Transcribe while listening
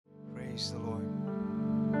Praise the Lord.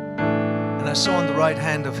 And I saw on the right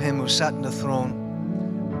hand of him who sat in the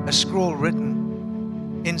throne a scroll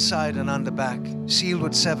written inside and on the back, sealed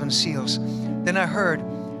with 7 seals. Then I heard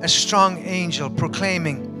a strong angel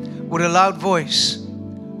proclaiming with a loud voice,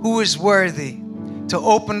 "Who is worthy to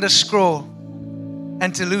open the scroll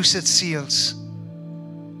and to loose its seals?"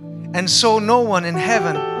 And so no one in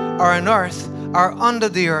heaven or on earth or under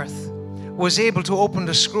the earth was able to open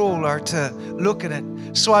the scroll or to look at it.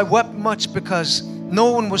 So I wept much because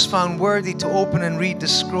no one was found worthy to open and read the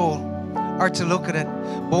scroll or to look at it.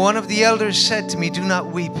 But one of the elders said to me, "Do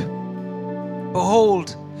not weep.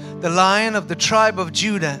 Behold, the Lion of the tribe of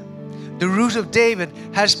Judah, the Root of David,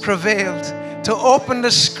 has prevailed to open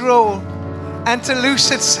the scroll and to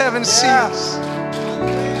loose its 7 seals."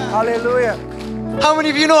 Hallelujah. How many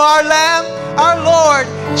of you know our Lamb, our Lord,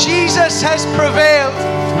 Jesus has prevailed?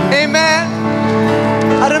 Amen.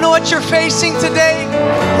 I don't know what you're facing today,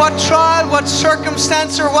 what trial, what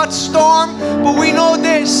circumstance, or what storm, but we know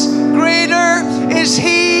this: greater is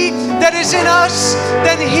He that is in us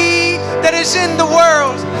than he that is in the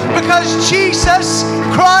world, because Jesus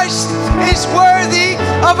Christ is worthy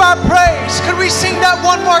of our praise. Could we sing that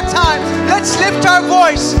one more time? Let's lift our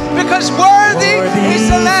voice, because worthy is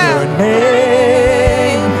the Lamb. Your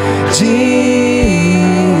name, Jesus,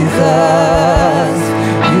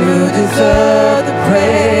 you deserve the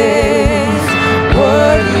praise.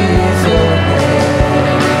 Worthy is your name.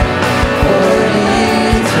 Worthy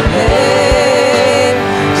is your name,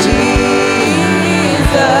 Jesus,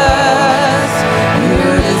 you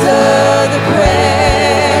deserve the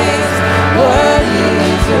praise. Worthy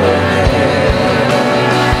is your name.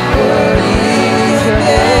 Worthy is your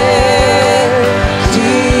name,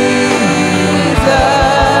 Jesus,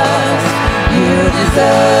 you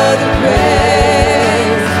deserve the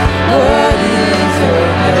praise. Worthy is your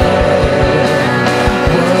name.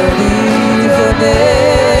 Worthy is your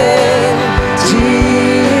name, Jesus,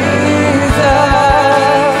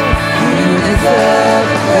 you deserve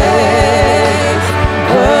the praise.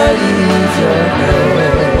 Worthy is your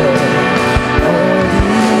name.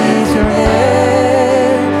 Worthy is your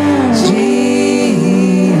name,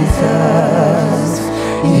 Jesus,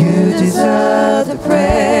 you deserve the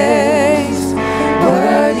praise.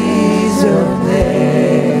 Worthy is your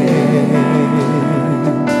name.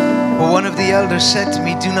 But one of the elders said to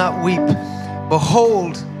me, "Do not weep.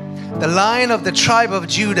 Behold, the Lion of the tribe of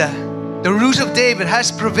Judah, the Root of David,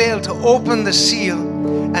 has prevailed to open the seal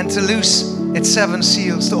and to loose its 7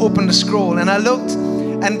 seals," to open the scroll. And I looked,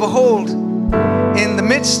 and behold, in the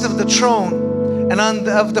midst of the throne and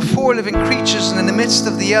of the 4 living creatures and in the midst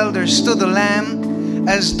of the elders stood the Lamb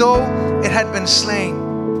as though it had been slain,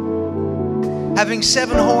 having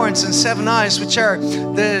 7 horns and 7 eyes, which are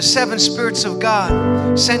the 7 spirits of God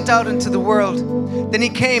sent out into the world. Then he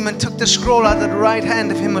came and took the scroll out of the right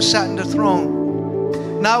hand of him who sat in the throne.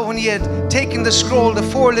 Now when he had taken the scroll, the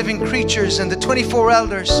 4 living creatures and the 24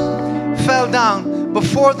 elders fell down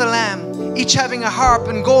before the Lamb, each having a harp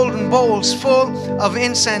and golden bowls full of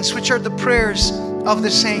incense, which are the prayers of the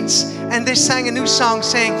saints. And they sang a new song,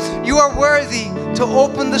 saying, "You are worthy to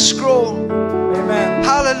open the scroll." Amen.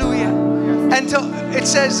 Hallelujah. And it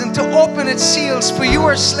says, "And to open its seals, for you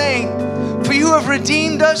are slain, for you have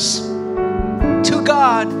redeemed us to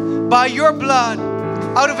God by your blood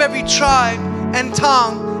out of every tribe and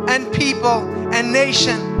tongue and people and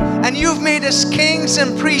nation. And you've made us kings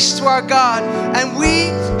and priests to our God, and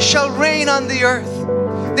we shall reign on the earth."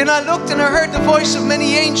 Then I looked and I heard the voice of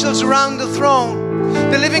many angels around the throne,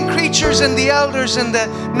 the living creatures and the elders, and the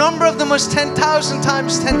number of them was 10,000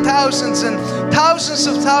 times 10,000s and thousands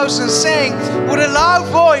of thousands, saying with a loud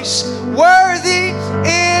voice, "Worthy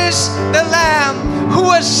is the Lamb who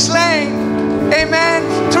was slain, amen,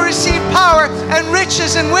 to receive power and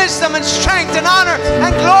riches and wisdom and strength and honor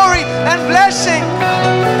and glory and blessing."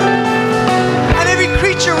 And every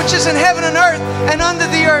creature which is in heaven and earth and under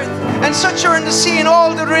the earth, and such are in the sea and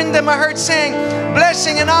all that are in them, I heard saying,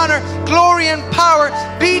 "Blessing and honor, glory and power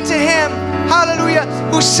be to him," hallelujah,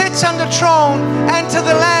 "who sits on the throne and to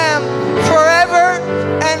the Lamb forever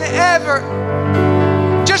and ever."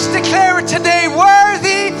 Just declare it today,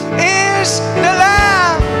 worthy is the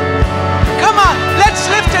Lamb. Come on, let's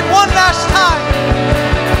lift it one last time.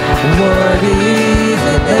 Worthy is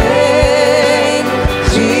the name,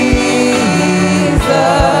 Jesus,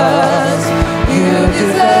 you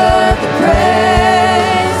deserve the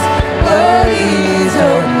praise. Worthy is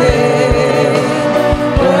your name.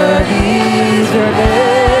 Worthy is your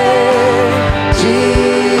name,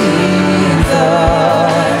 Jesus,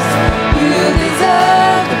 you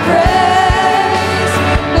deserve the praise.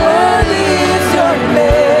 Worthy is your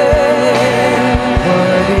name.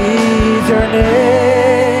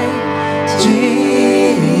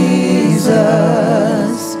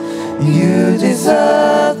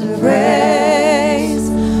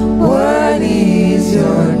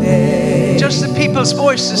 people's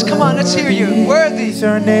voices. Come on, let's hear you. Worthy. Is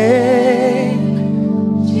your name.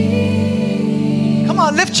 Come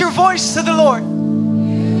on, lift your voice to the Lord.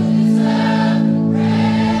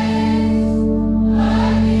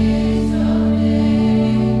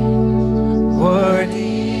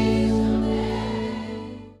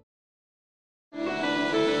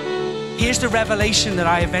 Here's the revelation that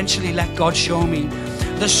I eventually let God show me.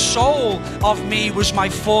 The soul of me was my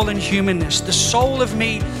fallen humanness. The soul of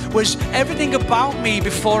me was everything about me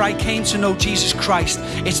before I came to know Jesus Christ.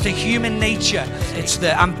 It's the human nature. It's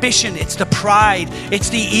the ambition. It's the pride. It's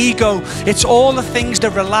the ego. It's all the things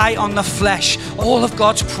that rely on the flesh. All of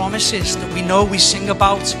God's promises that we know, we sing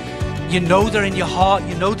about. You know they're in your heart.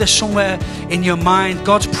 You know they're somewhere in your mind.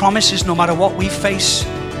 God's promises, no matter what we face,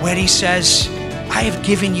 where He says, I have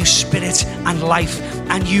given you spirit and life,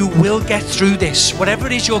 and you will get through this. Whatever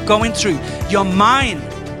it is you're going through, you're mine.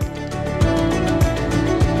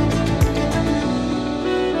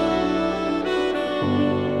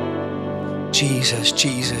 Jesus,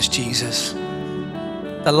 Jesus, Jesus.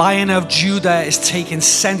 The Lion of Judah is taking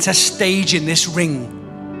center stage in this ring.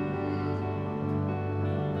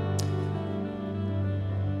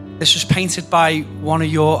 This was painted by one of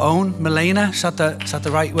your own, Milena. Is that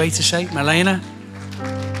the right way to say? Milena?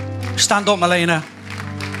 Stand up, Milena.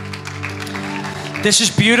 This is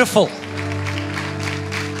beautiful.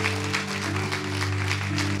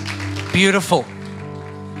 Beautiful.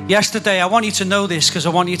 Yesterday, I want you to know this because I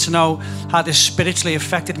want you to know how this spiritually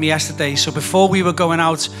affected me yesterday. So before we were going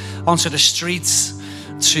out onto the streets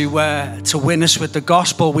to witness with the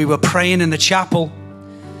gospel, we were praying in the chapel.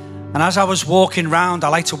 And as I was walking around, I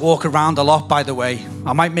like to walk around a lot, by the way.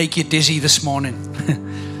 I might make you dizzy this morning.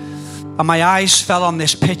 And my eyes fell on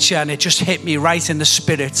this picture and it just hit me right in the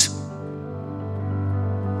spirit.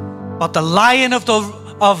 But the lion of the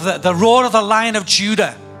roar of the Lion of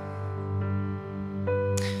Judah.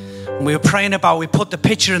 And we were praying about, we put the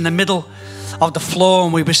picture in the middle of the floor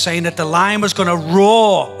and we were saying that the lion was going to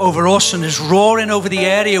roar over us and is roaring over the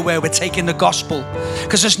area where we're taking the gospel.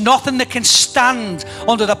 Because there's nothing that can stand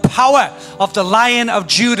under the power of the Lion of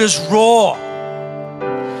Judah's roar.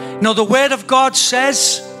 You know, the word of God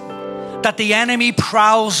says that the enemy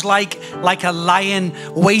prowls like a lion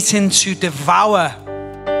waiting to devour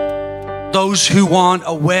those who aren't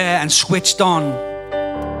aware and switched on.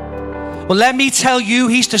 Well, let me tell you,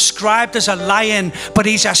 he's described as a lion, but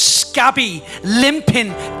he's a scabby,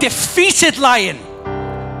 limping, defeated lion.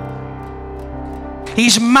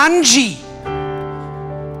 He's mangy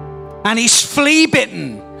and he's flea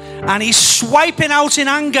bitten. And he's swiping out in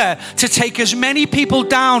anger to take as many people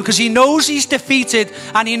down because he knows he's defeated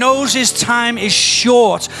and he knows his time is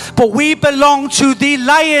short. But we belong to the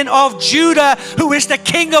Lion of Judah, who is the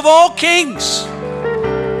King of all kings.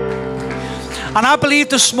 And I believe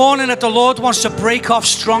this morning that the Lord wants to break off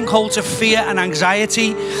strongholds of fear and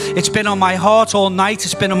anxiety. It's been on my heart all night.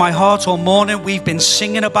 It's been on my heart all morning. We've been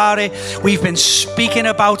singing about it. We've been speaking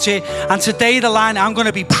about it. And today I'm going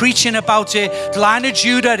to be preaching about it. The Lion of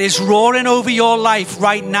Judah is roaring over your life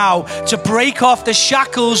right now to break off the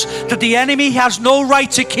shackles that the enemy has no right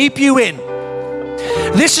to keep you in.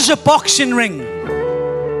 This is a boxing ring.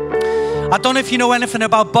 I don't know if you know anything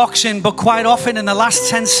about boxing, but quite often in the last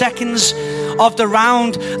 10 seconds of the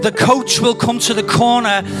round, the coach will come to the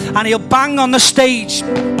corner and he'll bang on the stage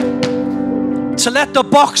to let the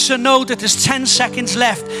boxer know that there's 10 seconds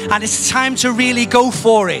left and it's time to really go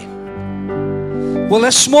for it. Well,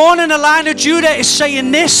 this morning the Lion of Judah is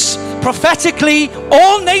saying this prophetically: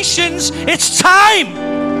 all nations, it's time.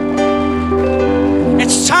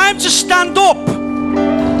 It's time to stand up.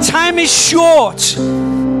 Time is short.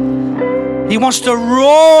 He wants to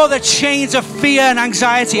roar the chains of fear and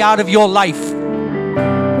anxiety out of your life.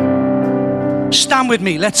 Stand with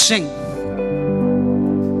me. Let's sing.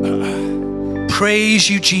 Praise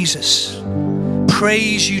you, Jesus.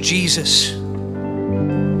 Praise you, Jesus.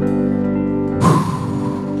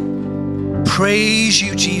 Praise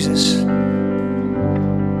you, Jesus.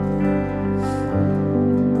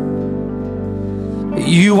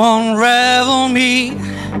 You unravel me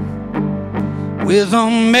with a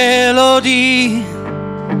melody.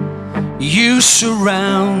 You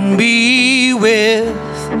surround me with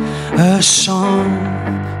a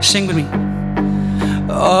song. Sing with me.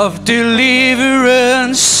 Of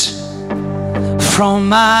deliverance from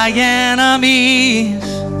my enemies,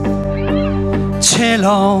 till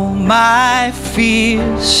all my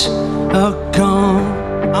fears are gone.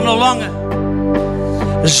 I'm no longer,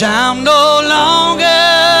 'cause I'm no longer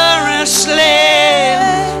a slave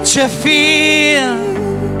to fear,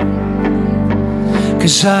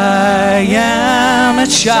 'cause I am a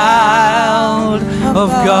child of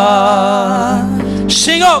God.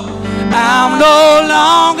 Sing up. I'm no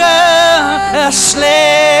longer a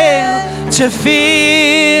slave to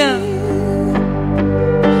fear,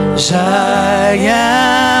 'cause I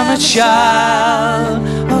am a child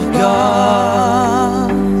of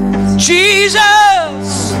God.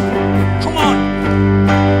 Jesus, come on.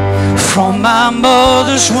 From my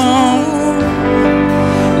mother's womb,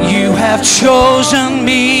 you have chosen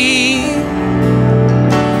me.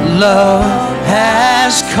 Love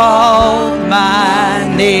has called my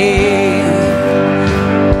name,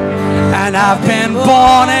 and I've been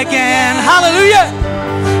born again, hallelujah,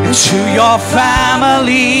 into your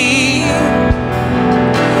family.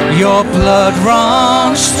 Your blood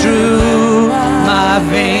runs through my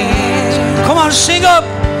veins. Come on, sing up.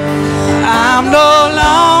 I'm no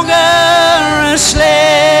longer a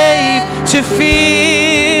slave to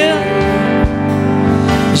fear,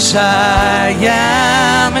 'cause I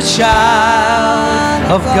am a child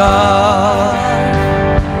of God.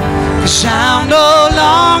 'Cause I'm no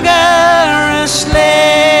longer a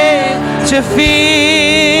slave to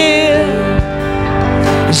fear,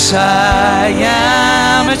 'cause I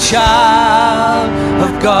am a child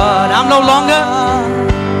of God. I'm no longer,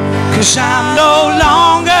 'cause I'm no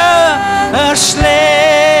longer a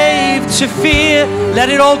slave to fear. Let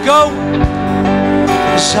it all go.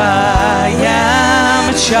 'Cause I am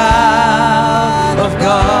a child of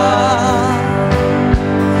God,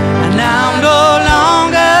 and I'm no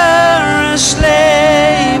longer a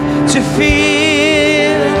slave to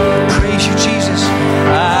fear. Praise you, Jesus.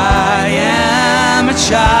 I am a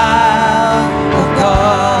child of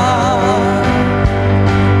God.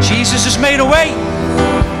 Jesus has made a way.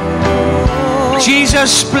 Jesus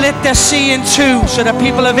split the sea in two so the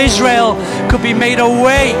people of Israel could be made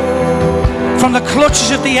away from the clutches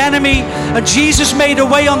of the enemy. And Jesus made a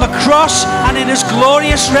way on the cross and in his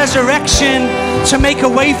glorious resurrection to make a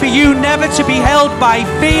way for you never to be held by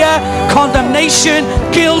fear, condemnation,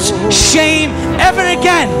 guilt, shame ever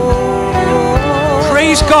again.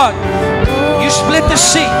 Praise God. You split the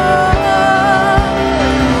sea.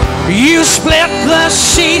 You split the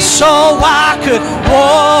sea so I could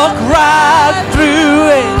walk right through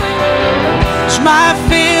it. 'Cause my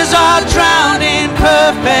fears are drowned in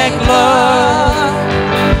perfect love.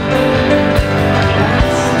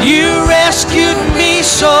 You rescued me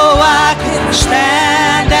so I could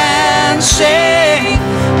stand and say,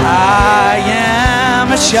 I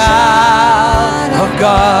am a child of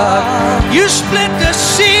God. You split the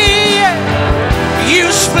sea. You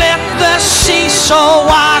split the sea so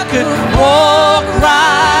I could walk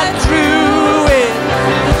right through it.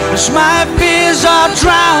 'Cause my fears are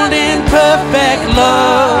drowned in perfect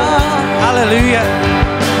love. Hallelujah.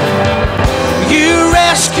 You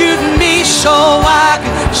rescued me so I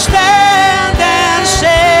could stand and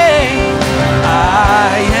say,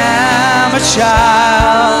 I am a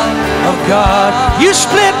child of God. You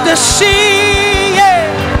split the sea, yeah.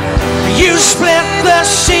 You split the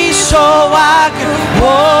sea so I could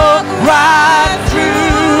walk right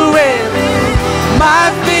through it. My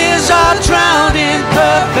fears are drowned in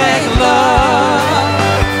perfect love.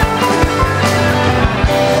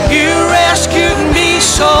 You rescued me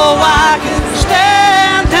so I could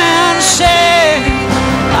stand and say,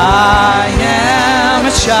 I am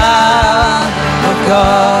a child of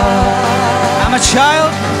God. I'm a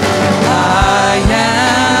child. I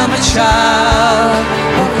am a child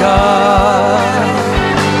of God.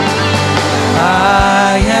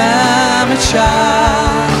 I am a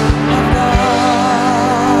child of God.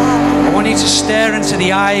 I want you to stare into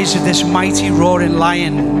the eyes of this mighty roaring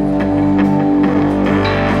lion.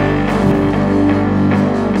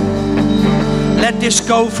 Let this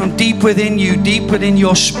go from deep within you, deep within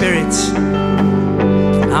your spirit.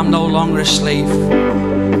 I'm no longer a slave.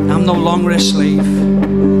 I'm no longer a slave.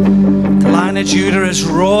 The Lion of Judah has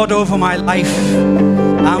roared over my life.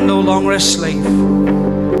 I'm no longer a slave.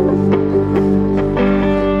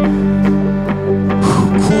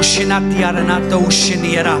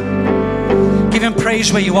 Give him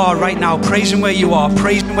praise where you are right now. Praise him where you are.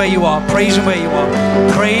 Praise him where you are. Praise him where you are.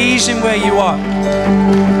 Praise him where you are.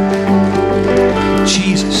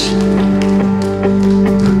 Jesus.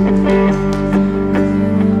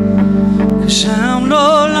 'Cause I'm no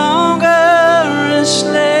longer a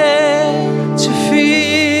slave to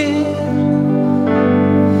fear.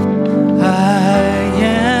 I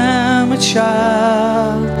am a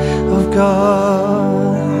child of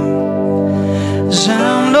God. 'Cause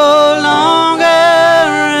I'm no longer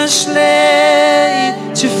a slave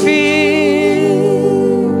to fear.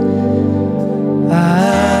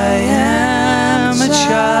 I am a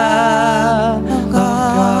child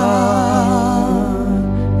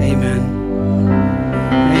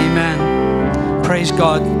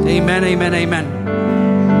Amen, amen, amen.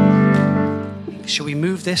 Shall we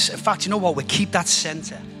move this? In fact, you know what? We'll keep that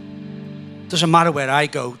center. Doesn't matter where I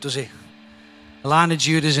go, does it? The Lion of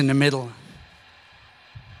Judah's in the middle.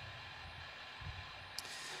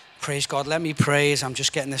 Praise God. Let me pray as I'm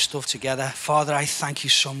just getting this stuff together. Father, I thank you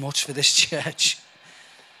so much for this church.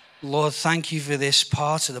 Lord, thank you for this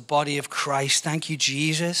part of the body of Christ. Thank you,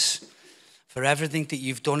 Jesus, for everything that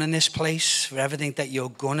you've done in this place, for everything that you're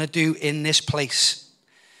going to do in this place.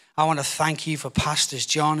 I want to thank you for Pastors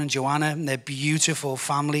John and Joanna and their beautiful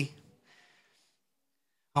family.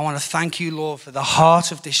 I want to thank you, Lord, for the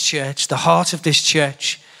heart of this church, to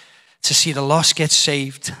see the lost get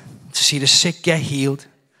saved, to see the sick get healed,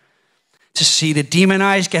 to see the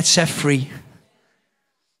demonized get set free.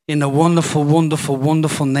 In the wonderful, wonderful,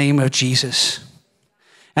 wonderful name of Jesus.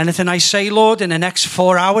 Anything I say, Lord, in the next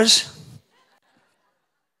 4 hours,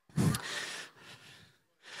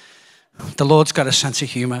 the Lord's got a sense of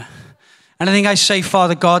humor. Anything I say,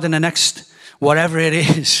 Father God, in the next whatever it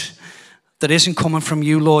is that isn't coming from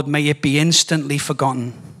you, Lord, may it be instantly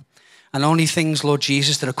forgotten. And only things, Lord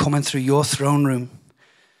Jesus, that are coming through your throne room,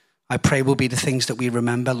 I pray will be the things that we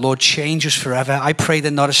remember. Lord, change us forever. I pray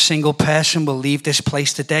that not a single person will leave this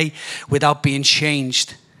place today without being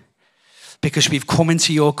changed. Because we've come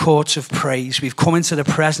into your courts of praise. We've come into the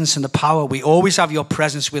presence and the power. We always have your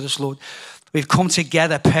presence with us, Lord. We've come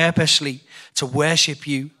together purposely to worship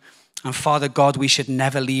you. And Father God, we should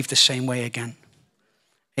never leave the same way again.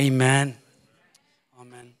 Amen.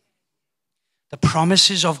 Amen. The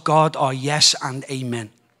promises of God are yes and amen.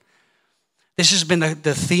 This has been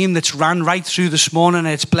the theme that's ran right through this morning, and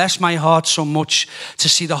it's blessed my heart so much to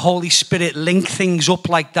see the Holy Spirit link things up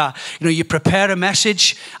like that. You know, you prepare a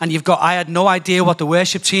message, and I had no idea what the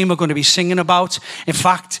worship team are going to be singing about. In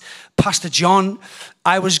fact, Pastor John,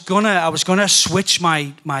 I was gonna switch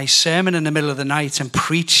my sermon in the middle of the night and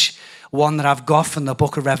preach one that I've got from the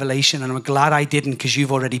book of Revelation, and I'm glad I didn't because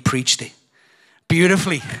you've already preached it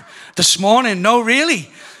beautifully this morning. No,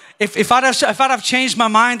 really. If I'd have changed my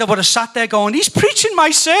mind, I would have sat there going, he's preaching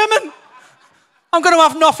my sermon. I'm going to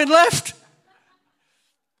have nothing left.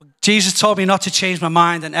 Jesus told me not to change my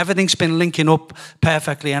mind, and everything's been linking up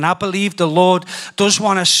perfectly. And I believe the Lord does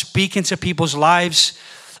want to speak into people's lives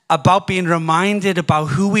about being reminded about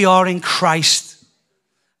who we are in Christ,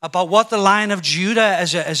 about what the Lion of Judah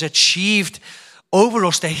has achieved over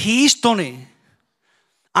us, that he's done it.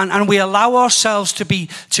 And we allow ourselves to be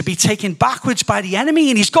taken backwards by the enemy,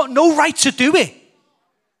 and he's got no right to do it.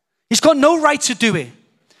 He's got no right to do it.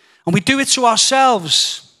 And we do it to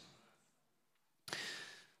ourselves.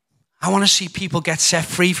 I want to see people get set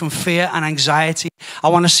free from fear and anxiety. I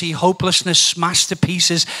want to see hopelessness smashed to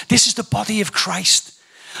pieces. This is the body of Christ.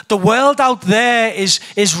 The world out there is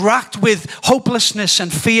racked with hopelessness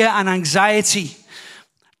and fear and anxiety.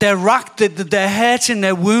 They're racked, they're hurting,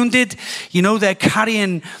 they're wounded. You know, they're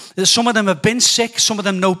carrying, some of them have been sick. Some of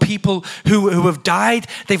them know people who have died.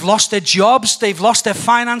 They've lost their jobs. They've lost their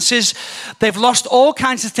finances. They've lost all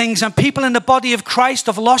kinds of things. And people in the body of Christ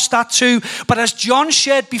have lost that too. But as John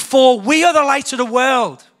shared before, we are the light of the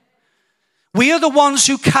world. We are the ones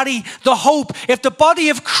who carry the hope. If the body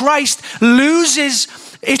of Christ loses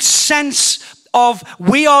its sense of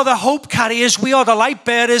we are the hope carriers, we are the light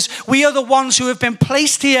bearers, we are the ones who have been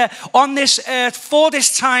placed here on this earth for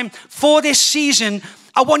this time, for this season.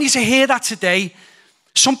 I want you to hear that today.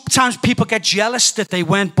 Sometimes people get jealous that they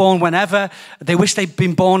weren't born whenever. They wish they'd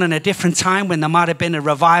been born in a different time when there might have been a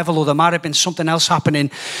revival or there might have been something else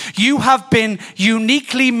happening. You have been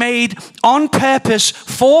uniquely made on purpose,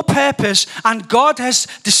 for purpose, and God has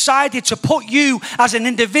decided to put you as an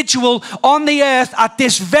individual on the earth at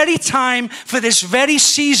this very time for this very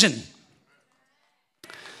season.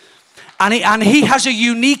 And he has a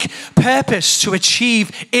unique purpose to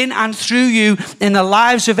achieve in and through you in the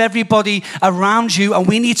lives of everybody around you. And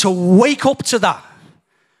we need to wake up to that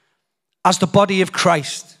as the body of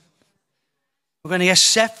Christ. We're going to get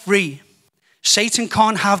set free. Satan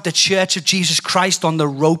can't have the church of Jesus Christ on the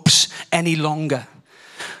ropes any longer.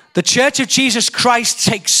 The church of Jesus Christ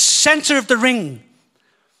takes center of the ring.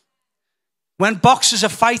 When boxers are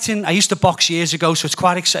fighting, I used to box years ago, so it's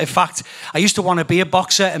quite exciting. In fact, I used to want to be a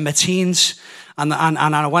boxer in my teens, and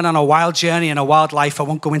I went on a wild journey and a wild life. I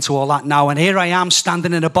won't go into all that now. And here I am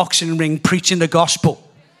standing in a boxing ring preaching the gospel.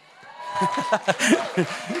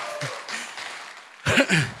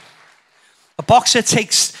 A boxer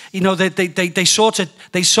takes, you know, they sort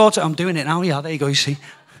of, I'm doing it now, yeah, there you go, you see.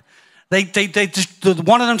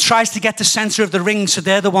 One of them tries to get the center of the ring, so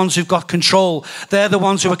they're the ones who've got control. They're the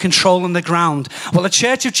ones who are controlling the ground. Well, the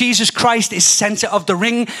Church of Jesus Christ is center of the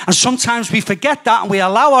ring, and sometimes we forget that, and we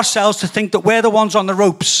allow ourselves to think that we're the ones on the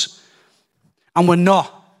ropes, and we're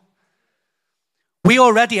not.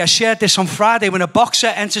 I shared this on Friday, when a boxer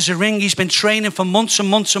enters a ring, he's been training for months and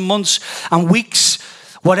months and months and weeks,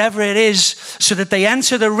 whatever it is, so that they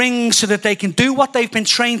enter the ring, so that they can do what they've been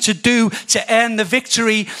trained to do to earn the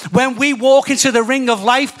victory. When we walk into the ring of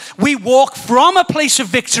life, we walk from a place of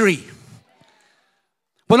victory.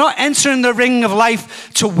 We're not entering the ring of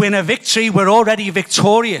life to win a victory. We're already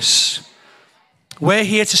victorious. We're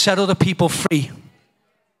here to set other people free.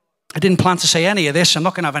 I didn't plan to say any of this. I'm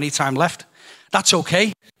not going to have any time left. That's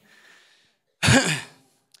okay.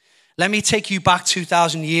 Let me take you back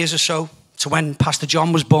 2,000 years or so to when Pastor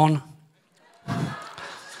John was born.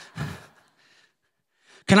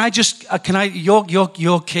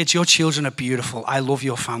 Your kids, your children are beautiful. I love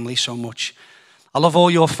your family so much. I love all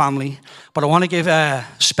your family. But I want to give a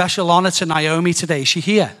special honor to Naomi today. Is she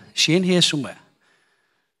here? Is she in here somewhere?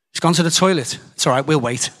 She's gone to the toilet. It's all right, we'll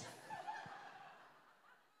wait.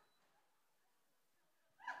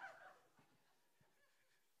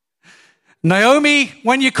 Naomi,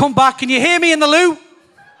 when you come back, can you hear me in the loo?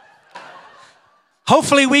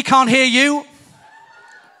 Hopefully we can't hear you.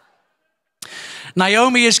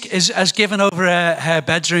 Naomi has given over her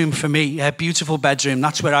bedroom for me, her beautiful bedroom.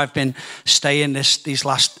 That's where I've been staying these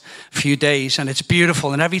last few days, and it's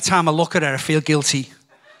beautiful. And every time I look at her, I feel guilty.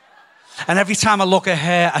 And every time I look at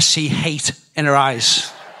her, I see hate in her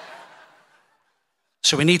eyes.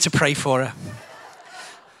 So we need to pray for her.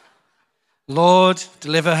 Lord,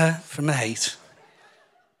 deliver her from the hate.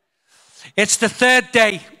 It's the third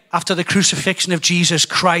day after the crucifixion of Jesus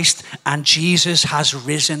Christ, and Jesus has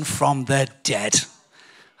risen from the dead.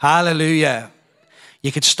 Hallelujah.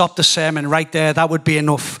 You could stop the sermon right there. That would be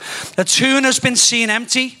enough. The tomb has been seen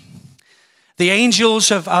empty. The angels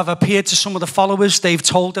have appeared to some of the followers. They've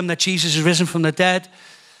told them that Jesus has risen from the dead.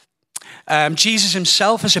 Jesus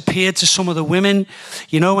himself has appeared to some of the women,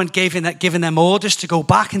 and given them orders to go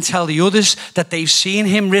back and tell the others that they've seen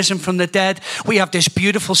him risen from the dead. We have this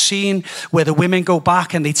beautiful scene where the women go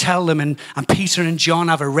back and they tell them, and Peter and John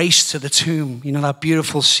have a race to the tomb. That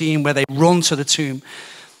beautiful scene where they run to the tomb.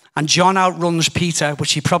 And John outruns Peter,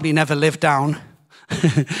 which he probably never lived down.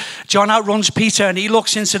 John outruns Peter, and he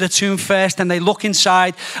looks into the tomb first, and they look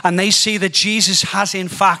inside and they see that Jesus has in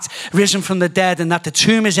fact risen from the dead, and that the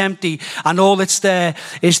tomb is empty, and all that's there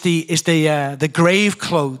is the grave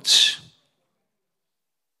clothes.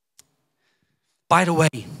 By the way,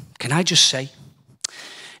 can I just say,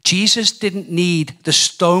 Jesus didn't need the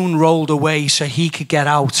stone rolled away so he could get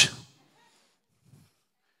out.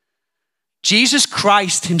 Jesus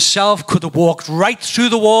Christ himself could have walked right through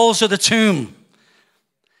the walls of the tomb.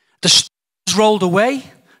 The stones rolled away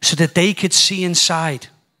so that they could see inside.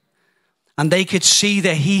 And they could see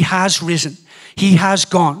that he has risen. He has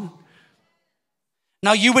gone.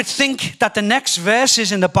 Now you would think that the next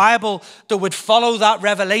verses in the Bible that would follow that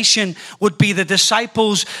revelation would be the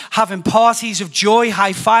disciples having parties of joy,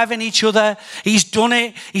 high-fiving each other. He's done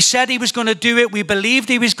it. He said he was going to do it. We believed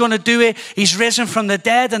he was going to do it. He's risen from the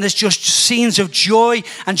dead, and there's just scenes of joy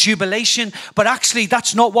and jubilation. But actually,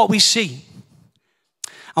 that's not what we see.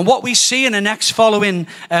 And what we see in the next following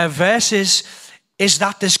verses is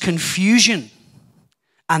that there's confusion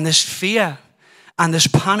and there's fear and there's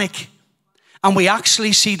panic. And we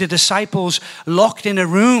actually see the disciples locked in a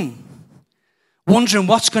room, wondering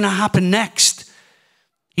what's going to happen next.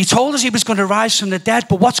 He told us he was going to rise from the dead,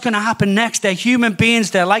 but what's going to happen next? They're human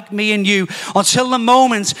beings. They're like me and you, until the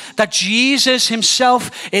moment that Jesus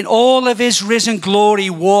himself, in all of his risen glory,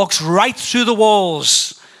 walks right through the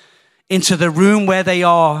walls into the room where they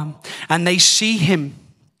are, and they see him.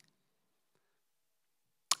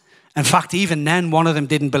 In fact, even then, one of them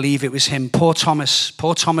didn't believe it was him. Poor Thomas.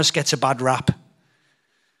 Poor Thomas gets a bad rap.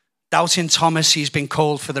 Doubting Thomas, he's been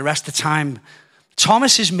called for the rest of the time.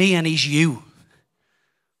 Thomas is me and he's you.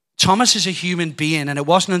 Thomas is a human being, and it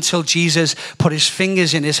wasn't until Jesus put his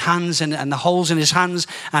fingers in his hands and the holes in his hands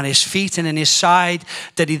and his feet and in his side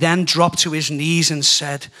that he then dropped to his knees and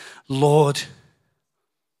said, Lord.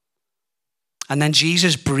 And then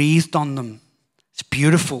Jesus breathed on them. It's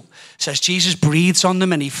beautiful. It says Jesus breathes on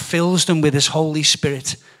them and he fills them with his Holy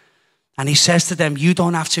Spirit. And he says to them, you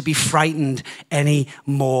don't have to be frightened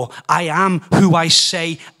anymore. I am who I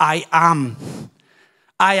say I am.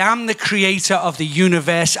 I am the creator of the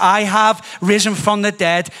universe. I have risen from the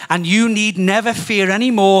dead, and you need never fear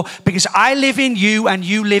anymore because I live in you and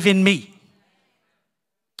you live in me.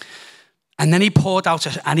 And then he poured out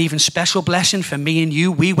an even special blessing for me and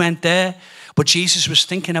you. We went there, but Jesus was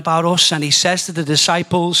thinking about us, and he says to the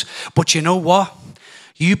disciples, but you know what?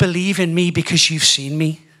 You believe in me because you've seen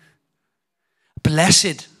me.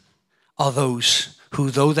 Blessed are those who,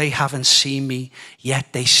 though they haven't seen me,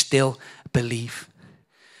 yet they still believe.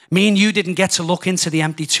 Me and you didn't get to look into the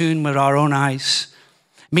empty tomb with our own eyes.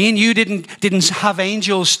 Me and you didn't have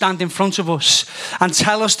angels stand in front of us and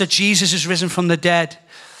tell us that Jesus is risen from the dead.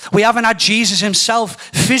 We haven't had Jesus himself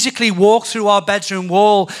physically walk through our bedroom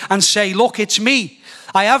wall and say, look, it's me.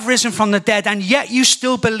 I have risen from the dead, and yet you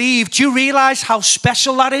still believe. Do you realize how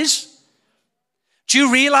special that is? Do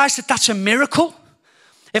you realize that that's a miracle?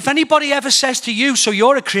 If anybody ever says to you, so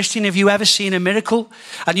you're a Christian, have you ever seen a miracle?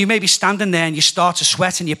 And you may be standing there and you start to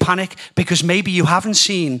sweat and you panic because maybe you haven't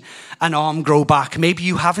seen an arm grow back. Maybe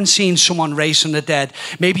you haven't seen someone raised from the dead.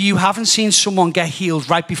 Maybe you haven't seen someone get healed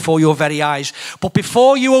right before your very eyes. But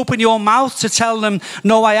before you open your mouth to tell them,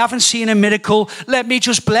 no, I haven't seen a miracle, let me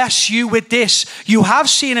just bless you with this. You have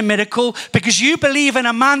seen a miracle because you believe in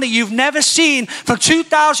a man that you've never seen from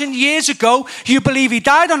 2,000 years ago. You believe he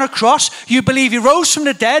died on a cross. You believe he rose from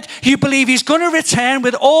the dead. You believe he's going to return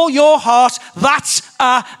with all your heart. That's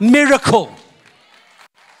a miracle.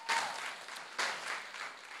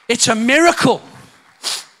 It's a miracle.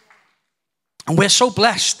 And we're so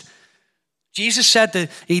blessed. Jesus said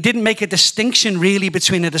that he didn't make a distinction really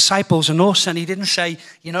between the disciples and us, and he didn't say,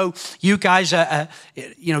 you guys are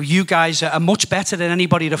much better than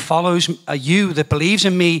anybody that follows you, that believes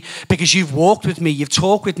in me, because you've walked with me, you've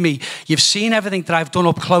talked with me, you've seen everything that I've done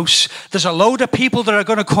up close. There's a load of people that are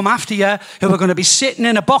going to come after you who are going to be sitting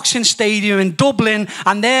in a boxing stadium in Dublin,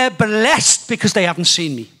 and they're blessed because they haven't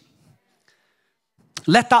seen me.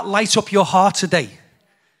 Let that light up your heart today.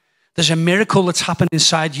 There's a miracle that's happened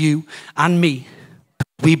inside you and me.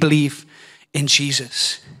 We believe in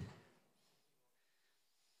Jesus.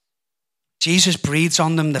 Jesus breathes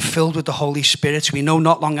on them. They're filled with the Holy Spirit. We know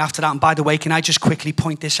not long after that. And by the way, can I just quickly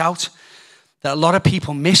point this out? That a lot of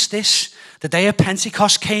people miss this. The day of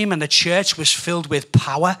Pentecost came and the church was filled with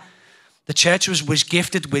power. The church was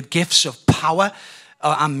gifted with gifts of power.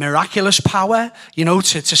 And miraculous power,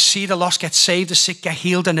 to see the lost get saved, the sick get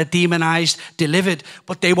healed, and the demonized delivered.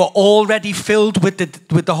 But they were already filled with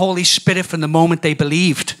the Holy Spirit from the moment they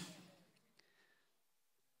believed.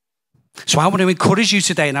 So I want to encourage you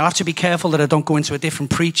today, and I'll have to be careful that I don't go into a different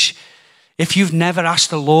preach. If you've never asked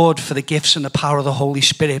the Lord for the gifts and the power of the Holy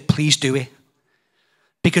Spirit, please do it.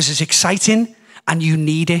 Because it's exciting and you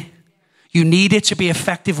need it. You need it to be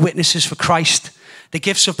effective witnesses for Christ. The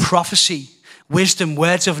gifts of prophecy, wisdom,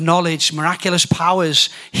 words of knowledge, miraculous powers,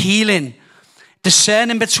 healing,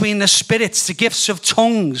 discerning between the spirits, the gifts of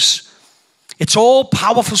tongues. It's all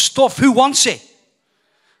powerful stuff. Who wants it?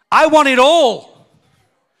 I want it all.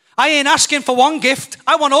 I ain't asking for one gift.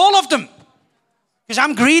 I want all of them because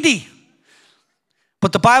I'm greedy.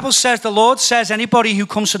 But the Bible says, the Lord says, anybody who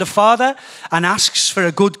comes to the Father and asks for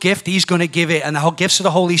a good gift, he's going to give it. And the gifts of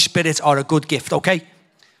the Holy Spirit are a good gift, okay?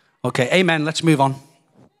 Okay, amen. Let's move on.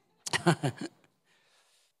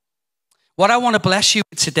 What I want to bless you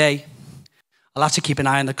with today, I'll have to keep an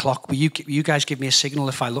eye on the clock. Will you guys give me a signal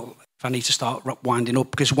if I need to start winding up?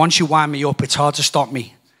 Because once you wind me up, it's hard to stop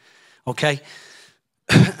me. Okay?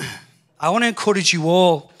 I want to encourage you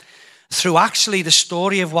all through actually the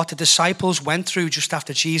story of what the disciples went through just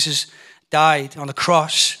after Jesus died on the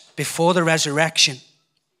cross before the resurrection,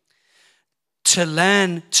 to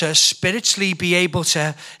learn to spiritually be able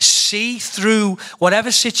to see through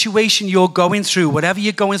whatever situation you're going through, whatever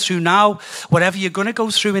you're going through now, whatever you're going to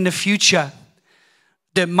go through in the future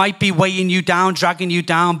that might be weighing you down, dragging you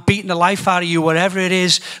down, beating the life out of you, whatever it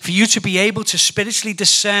is, for you to be able to spiritually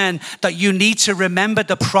discern that you need to remember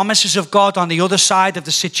the promises of God on the other side of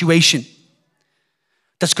the situation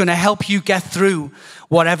that's going to help you get through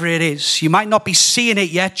whatever it is. You might not be seeing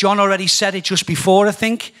it yet. John already said it just before, I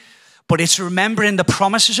think. But it's remembering the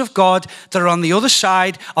promises of God that are on the other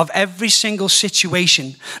side of every single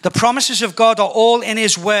situation. The promises of God are all in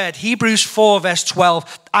his word. Hebrews 4 verse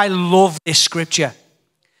 12. I love this scripture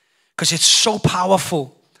because it's so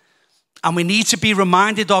powerful. And we need to be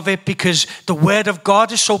reminded of it because the word of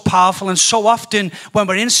God is so powerful. And so often when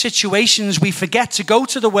we're in situations, we forget to go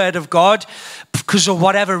to the word of God because of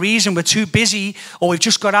whatever reason. We're too busy or we've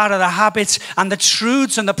just got out of the habit. And the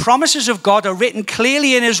truths and the promises of God are written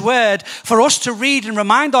clearly in his word for us to read and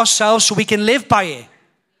remind ourselves so we can live by it.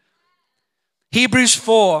 Hebrews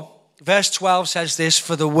 4 verse 12 says this,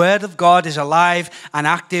 for the word of God is alive and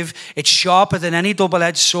active. It's sharper than any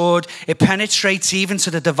double-edged sword. It penetrates even to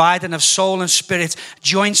the dividing of soul and spirit,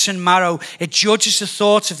 joints and marrow. It judges the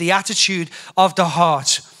thoughts of the attitude of the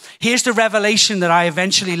heart. Here's the revelation that I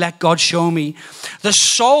eventually let God show me. The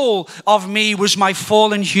soul of me was my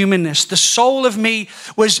fallen humanness. The soul of me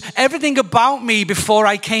was everything about me before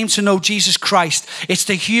I came to know Jesus Christ. It's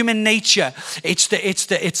the human nature. It's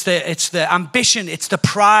the ambition. It's the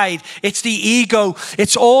pride. It's the ego.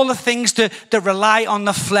 It's all the things that rely on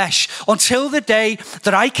the flesh. Until the day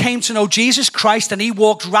that I came to know Jesus Christ and he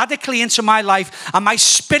walked radically into my life and my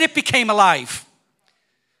spirit became alive.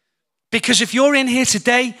 Because if you're in here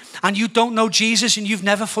today and you don't know Jesus and you've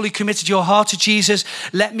never fully committed your heart to Jesus,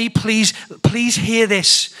 let me please hear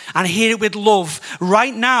this and hear it with love.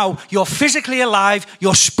 Right now, you're physically alive,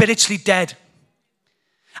 you're spiritually dead.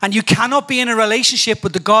 And you cannot be in a relationship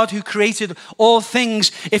with the God who created all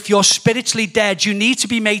things if you're spiritually dead. You need to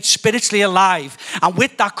be made spiritually alive. And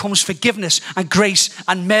with that comes forgiveness and grace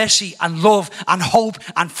and mercy and love and hope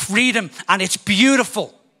and freedom. And it's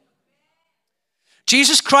beautiful.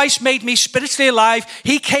 Jesus Christ made me spiritually alive.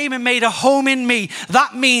 He came and made a home in me.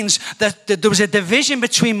 That means that there was a division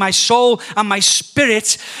between my soul and my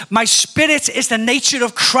spirit. My spirit is the nature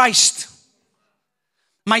of Christ.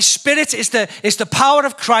 My spirit is the power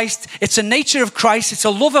of Christ. It's the nature of Christ. It's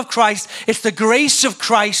the love of Christ. It's the grace of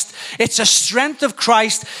Christ. It's the strength of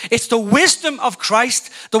Christ. It's the wisdom of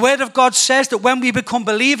Christ. The word of God says that when we become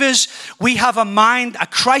believers, we have a mind, a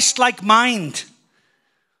Christ-like mind.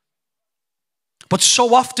 But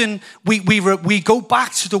so often we go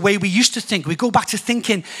back to the way we used to think. We go back to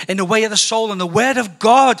thinking in the way of the soul. And the word of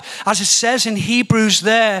God, as it says in Hebrews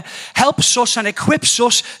there, helps us and equips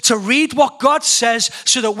us to read what God says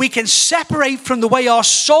so that we can separate from the way our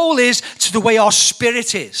soul is to the way our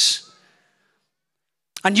spirit is.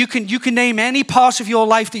 And you can name any part of your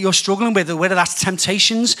life that you're struggling with, whether that's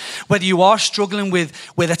temptations, whether you are struggling with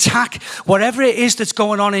attack, whatever it is that's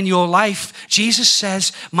going on in your life. Jesus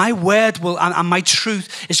says, my word will and my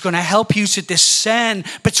truth is going to help you to discern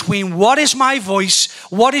between what is my voice,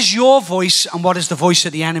 what is your voice, and what is the voice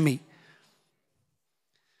of the enemy.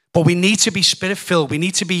 But we need to be spirit-filled. We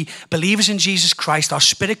need to be believers in Jesus Christ. Our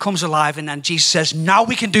spirit comes alive, and Jesus says, now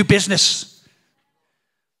we can do business.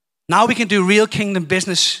 Now we can do real kingdom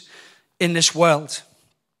business in this world.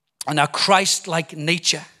 And our Christ-like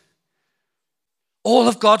nature. All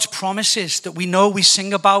of God's promises that we know, we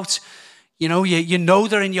sing about, you know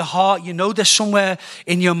they're in your heart. You know they're somewhere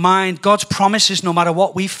in your mind. God's promises, no matter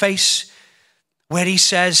what we face, where he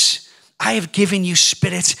says, I have given you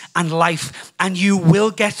spirit and life, and you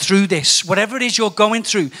will get through this. Whatever it is you're going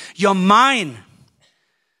through, you're mine.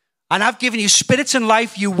 And I've given you spirit and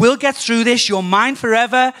life. You will get through this. You're mine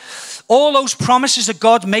forever. All those promises that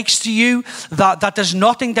God makes to you, that there's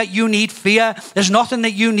nothing that you need fear. There's nothing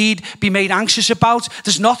that you need be made anxious about.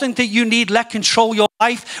 There's nothing that you need let control your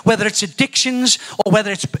life, whether it's addictions or whether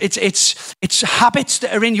it's habits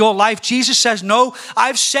that are in your life. Jesus says, no,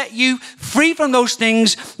 I've set you free from those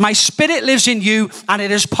things. My spirit lives in you, and it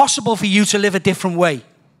is possible for you to live a different way.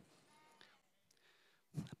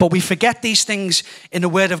 But we forget these things in the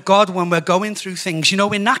word of God when we're going through things. You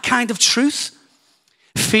know, in that kind of truth,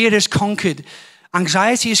 fear is conquered.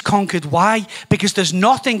 Anxiety is conquered. Why? Because there's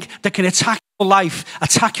nothing that can attack your life,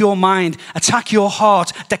 attack your mind, attack your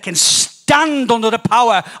heart that can stand under the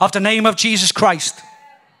power of the name of Jesus Christ.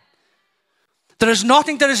 There is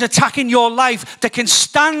nothing that is attacking your life that can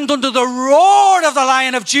stand under the roar of the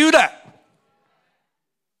Lion of Judah.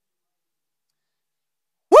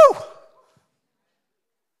 Woo!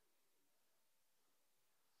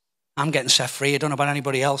 I'm getting set free. I don't know about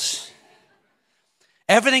anybody else.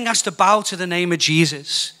 Everything has to bow to the name of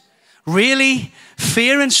Jesus. Really,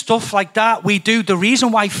 fear and stuff like that, we do. The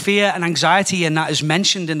reason why fear and anxiety and that is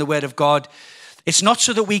mentioned in the Word of God, it's not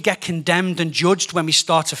so that we get condemned and judged when we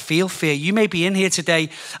start to feel fear. You may be in here today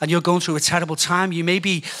and you're going through a terrible time.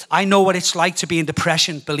 I know what it's like to be in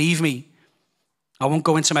depression, believe me. I won't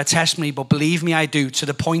go into my testimony, but believe me, I do, to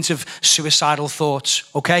the point of suicidal thoughts,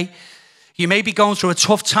 okay? You may be going through a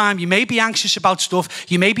tough time. You may be anxious about stuff.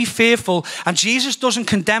 You may be fearful. And Jesus doesn't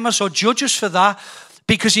condemn us or judge us for that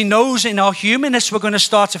because he knows in our humanness we're going to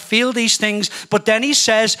start to feel these things. But then he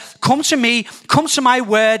says, come to me, come to my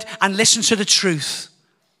word and listen to the truth.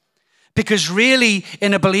 Because really,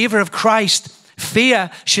 in a believer of Christ, fear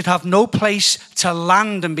should have no place to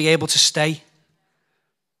land and be able to stay.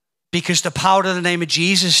 Because the power of the name of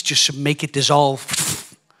Jesus just should make it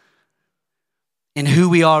dissolve in who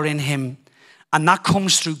we are in him. And that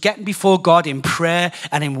comes through getting before God in prayer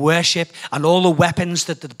and in worship and all the weapons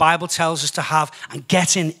that the Bible tells us to have and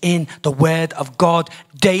getting in the word of God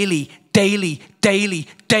daily, daily, daily,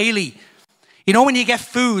 daily. You know when you get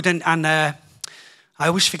food and I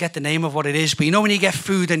always forget the name of what it is, but you know when you get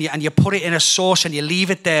food and you put it in a sauce and you leave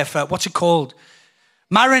it there for, what's it called?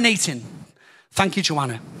 Marinating. Thank you,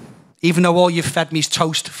 Joanna. Even though all you've fed me is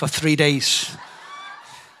toast for 3 days.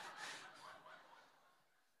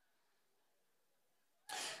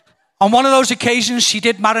 On one of those occasions, she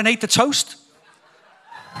did marinate the toast.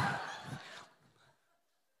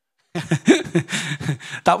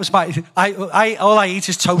 That was all I eat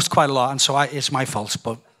is toast quite a lot, and so it's my fault.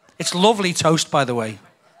 But it's lovely toast, by the way.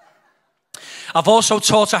 I've also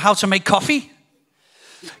taught her how to make coffee.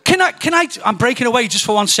 I'm breaking away just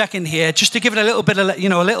for 1 second here, just to give it a little bit of,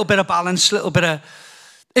 a little bit of balance, a little bit of.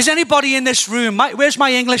 Is anybody in this room? Where's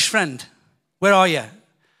my English friend? Where are you?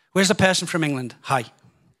 Where's the person from England? Hi.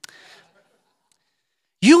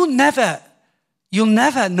 You'll never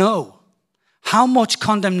know how much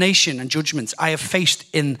condemnation and judgment I have faced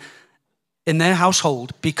in their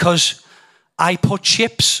household because I put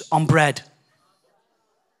chips on bread.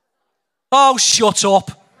 Oh, shut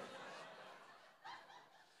up.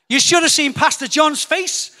 You should have seen Pastor John's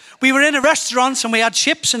face. We were in a restaurant and we had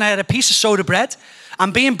chips and I had a piece of soda bread.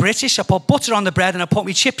 And being British, I put butter on the bread and I put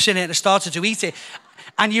my chips in it and I started to eat it.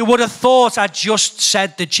 And you would have thought I'd just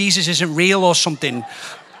said that Jesus isn't real or something.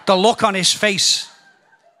 The look on his face.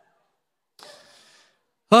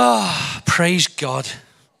 Oh, praise God.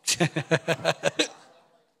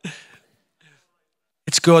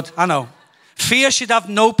 It's good, I know. Fear should have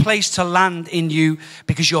no place to land in you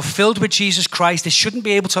because you're filled with Jesus Christ. It shouldn't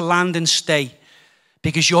be able to land and stay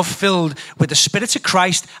because you're filled with the Spirit of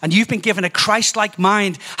Christ and you've been given a Christ-like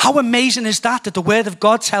mind. How amazing is that the Word of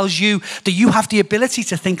God tells you that you have the ability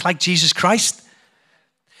to think like Jesus Christ?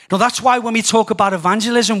 Now, that's why when we talk about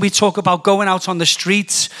evangelism, we talk about going out on the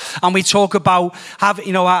streets and we talk about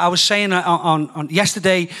having, I was saying on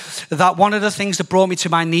yesterday that one of the things that brought me to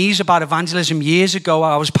my knees about evangelism years ago,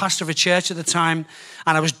 I was pastor of a church at the time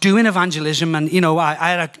and I was doing evangelism and,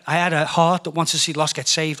 I had a heart that wants to see lost get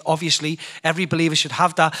saved. Obviously, every believer should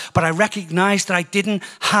have that. But I recognized that I didn't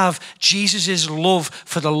have Jesus's love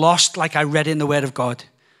for the lost like I read in the Word of God.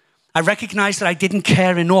 I recognized that I didn't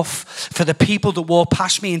care enough for the people that walk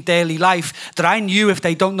past me in daily life, that I knew if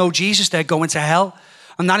they don't know Jesus, they're going to hell.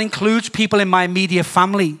 And that includes people in my immediate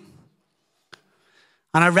family.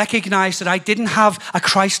 And I recognized that I didn't have a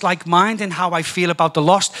Christ-like mind in how I feel about the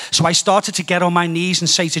lost. So I started to get on my knees and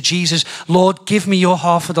say to Jesus, Lord, give me your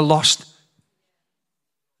heart for the lost.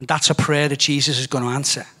 And that's a prayer that Jesus is going to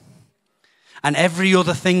answer. And every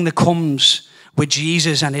other thing that comes with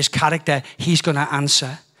Jesus and his character, he's going to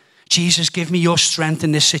answer. Jesus, give me your strength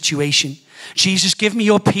in this situation. Jesus, give me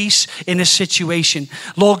your peace in this situation.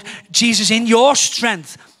 Lord, Jesus, in your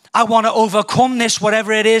strength, I want to overcome this,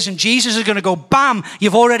 whatever it is. And Jesus is going to go, bam,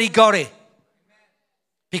 you've already got it.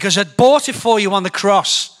 Because I bought it for you on the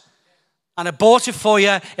cross. And I bought it for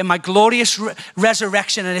you in my glorious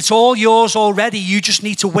resurrection. And it's all yours already. You just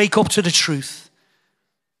need to wake up to the truth.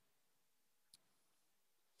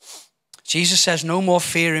 Jesus says, no more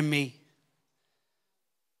fear in me.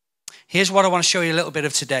 Here's what I want to show you a little bit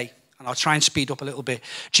of today, and I'll try and speed up a little bit.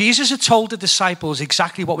 Jesus had told the disciples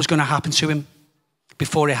exactly what was going to happen to him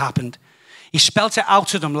before it happened. He spelt it out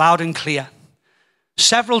to them loud and clear.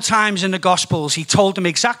 Several times in the Gospels, he told them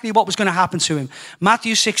exactly what was going to happen to him.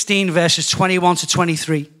 Matthew 16, verses 21 to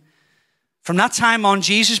 23. From that time on,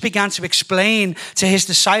 Jesus began to explain to his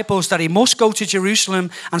disciples that he must go to Jerusalem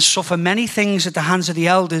and suffer many things at the hands of the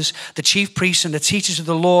elders, the chief priests, and the teachers of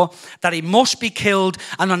the law, that he must be killed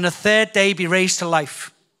and on the third day be raised to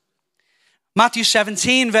life. Matthew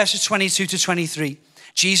 17, verses 22 to 23.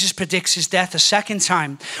 Jesus predicts his death a second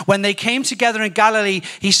time. When they came together in Galilee,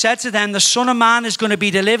 he said to them, the Son of Man is going to be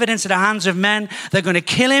delivered into the hands of men. They're going to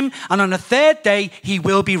kill him, and on the third day, he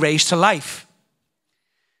will be raised to life.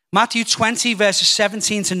 Matthew 20, verses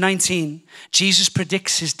 17 to 19, Jesus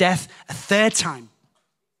predicts his death a third time.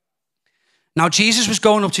 Now, Jesus was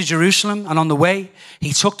going up to Jerusalem, and on the way,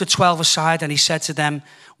 he took the 12 aside and he said to them,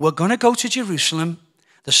 we're going to go to Jerusalem.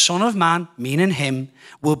 The Son of Man, meaning him,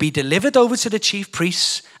 will be delivered over to the chief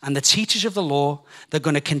priests and the teachers of the law. They're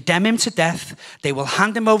going to condemn him to death. They will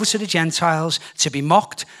hand him over to the Gentiles to be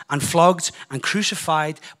mocked and flogged and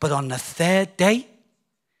crucified. But on the third day,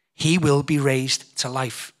 he will be raised to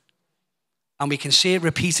life. And we can see it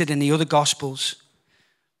repeated in the other Gospels.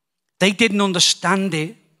 They didn't understand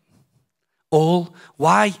it all.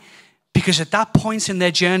 Why? Because at that point in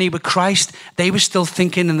their journey with Christ, they were still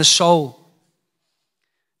thinking in the soul.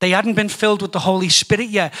 They hadn't been filled with the Holy Spirit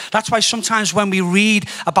yet. That's why sometimes when we read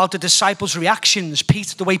about the disciples' reactions,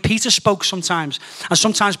 Peter, the way Peter spoke sometimes, and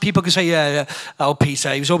sometimes people can say, oh,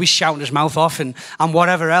 Peter, he was always shouting his mouth off and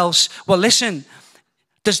whatever else. Well, listen,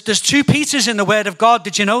 there's two Peters in the Word of God.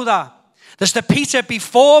 Did you know that? There's the Peter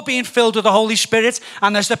before being filled with the Holy Spirit,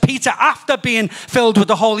 and there's the Peter after being filled with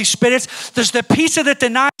the Holy Spirit. There's the Peter that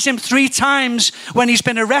denies him 3 times when he's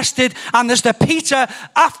been arrested, and there's the Peter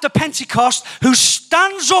after Pentecost who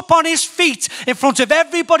stands up on his feet in front of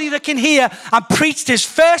everybody that can hear and preached his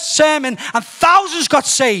first sermon, and thousands got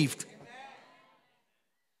saved.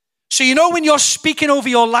 So you know when you're speaking over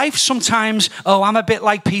your life sometimes, oh, I'm a bit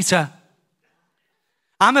like Peter.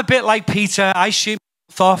 I'm a bit like Peter. I shoot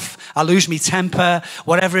off, I lose my temper,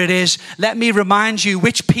 whatever it is. Let me remind you,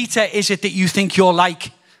 which Peter is it that you think you're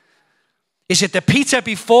like? Is it the Peter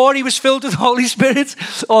before he was filled with the Holy Spirit,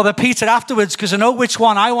 or the Peter afterwards? Because I know which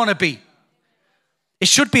one I want to be. It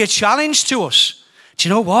should be a challenge to us. Do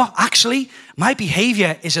you know what? Actually, my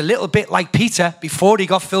behavior is a little bit like Peter before he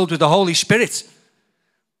got filled with the Holy Spirit.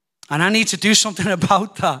 And I need to do something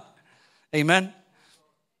about that. Amen.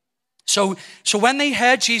 So when they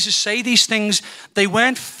heard Jesus say these things, they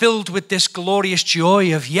weren't filled with this glorious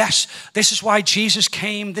joy of, yes, this is why Jesus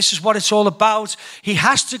came. This is what it's all about. He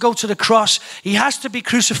has to go to the cross. He has to be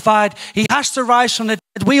crucified. He has to rise from the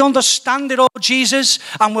dead. We understand it all, Jesus,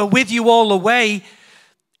 and we're with you all the way.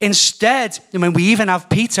 Instead, I mean, we even have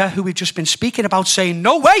Peter, who we've just been speaking about, saying,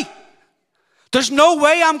 no way. There's no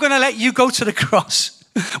way I'm going to let you go to the cross.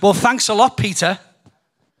 Well, thanks a lot, Peter.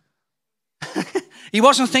 He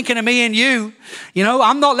wasn't thinking of me and you. You know,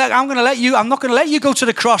 I'm not going to let you go to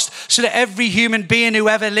the cross so that every human being who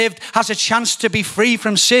ever lived has a chance to be free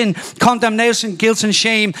from sin, condemnation, guilt, and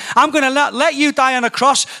shame. I'm going to let you die on a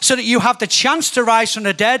cross so that you have the chance to rise from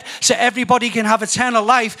the dead, so everybody can have eternal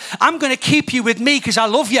life. I'm going to keep you with me because I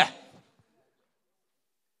love you.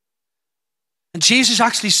 And Jesus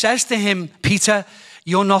actually says to him, Peter,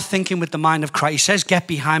 you're not thinking with the mind of Christ. He says, get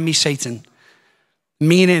behind me, Satan.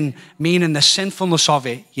 Meaning the sinfulness of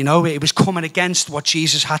it. You know, it was coming against what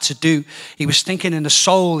Jesus had to do. He was thinking in the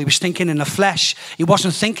soul. He was thinking in the flesh. He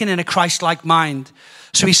wasn't thinking in a Christ-like mind.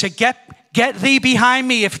 So he said, get thee behind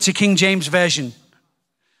me, if it's a King James version.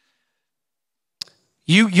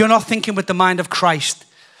 You're not thinking with the mind of Christ.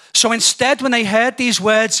 So instead, when they heard these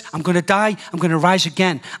words, I'm going to die, I'm going to rise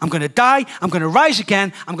again. I'm going to die, I'm going to rise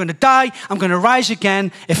again. I'm going to die, I'm going to rise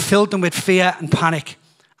again. It filled them with fear and panic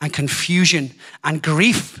and confusion and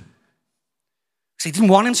grief. Because they didn't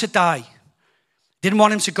want him to die. Didn't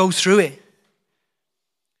want him to go through it.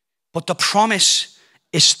 But the promise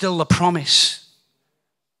is still the promise.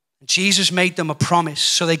 Jesus made them a promise.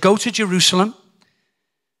 So they go to Jerusalem,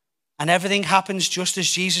 and everything happens just as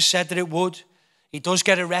Jesus said that it would. He does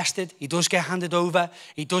get arrested. He does get handed over.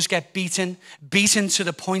 He does get beaten to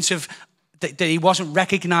the point of that he wasn't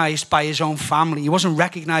recognized by his own family. He wasn't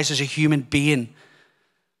recognized as a human being.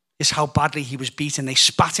 Is how badly he was beaten. They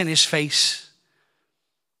spat in his face.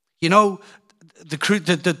 You know,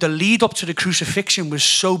 the lead up to the crucifixion was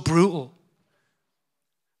so brutal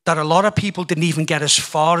that a lot of people didn't even get as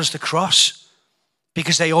far as the cross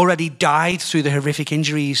because they already died through the horrific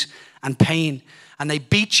injuries and pain. And they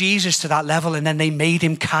beat Jesus to that level, and then they made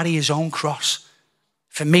him carry his own cross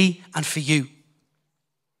for me and for you.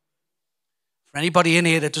 For anybody in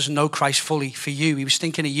here that doesn't know Christ fully, for you, he was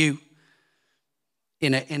thinking of you.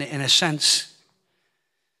 In a sense.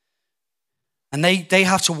 And they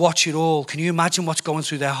have to watch it all. Can you imagine what's going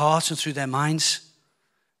through their hearts and through their minds?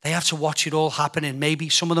 They have to watch it all happening. Maybe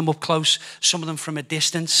some of them up close, some of them from a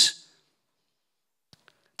distance.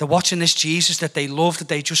 They're watching this Jesus that they love, that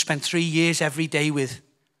they just spent 3 years every day with.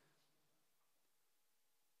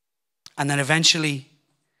 And then eventually,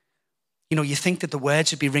 you know, you think that the words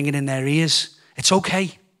would be ringing in their ears. It's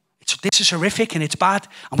okay. This is horrific and it's bad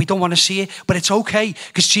and we don't want to see it, but it's okay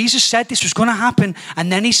because Jesus said this was going to happen,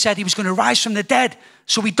 and then he said he was going to rise from the dead.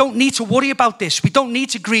 So we don't need to worry about this. We don't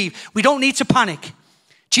need to grieve. We don't need to panic.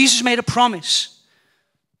 Jesus made a promise.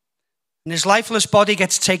 And his lifeless body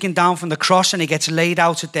gets taken down from the cross and he gets laid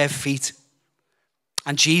out at their feet.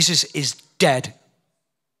 And Jesus is dead.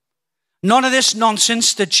 None of this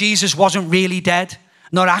nonsense that Jesus wasn't really dead,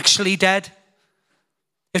 not actually dead.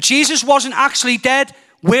 If Jesus wasn't actually dead,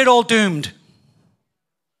 we're all doomed.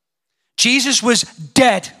 Jesus was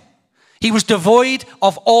dead. He was devoid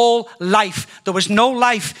of all life. There was no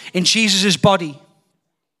life in Jesus' body.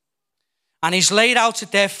 And he's laid out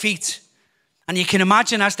at their feet. And you can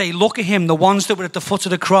imagine as they look at him, the ones that were at the foot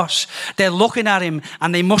of the cross, they're looking at him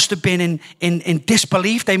and they must have been in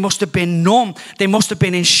disbelief. They must have been numb. They must have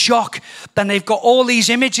been in shock. Then they've got all these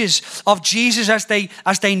images of Jesus as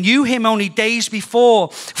they knew him only days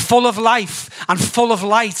before, full of life and full of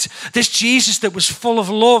light. This Jesus that was full of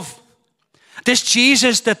love. This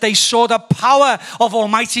Jesus that they saw the power of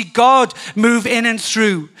Almighty God move in and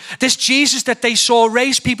through. This Jesus that they saw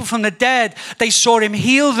raise people from the dead. They saw him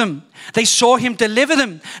heal them. They saw him deliver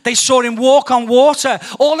them. They saw him walk on water.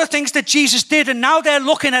 All the things that Jesus did, and now they're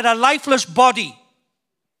looking at a lifeless body.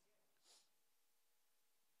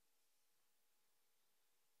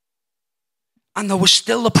 And there was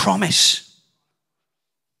still the promise.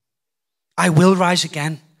 I will rise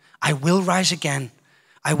again. I will rise again.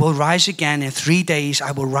 I will rise again. In 3 days,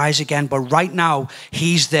 I will rise again. But right now,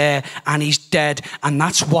 he's there and he's dead. And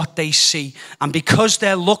that's what they see. And because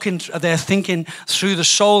they're thinking through the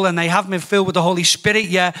soul and they haven't been filled with the Holy Spirit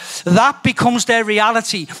yet, that becomes their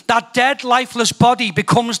reality. That dead, lifeless body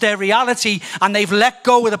becomes their reality. And they've let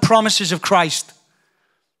go of the promises of Christ.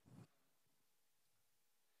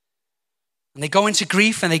 And they go into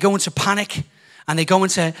grief and they go into panic. And they go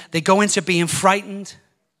into being frightened.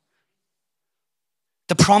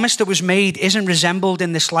 The promise that was made isn't resembled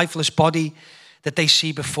in this lifeless body that they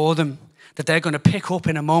see before them, that they're going to pick up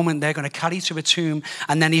in a moment, they're going to carry to a tomb,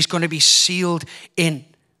 and then he's going to be sealed in.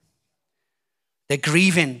 They're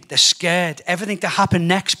grieving, they're scared. Everything that happened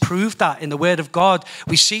next proved that in the Word of God.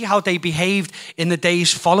 We see how they behaved in the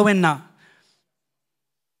days following that.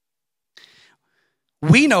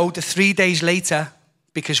 We know that 3 days later,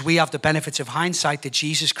 because we have the benefits of hindsight, that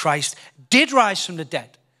Jesus Christ did rise from the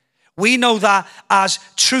dead. We know that as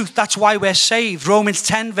truth. That's why we're saved. Romans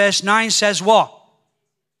 10 verse 9 says what?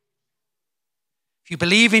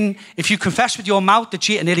 If you confess with your mouth that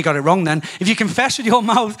I nearly got it wrong then. If you confess with your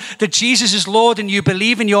mouth that Jesus is Lord and you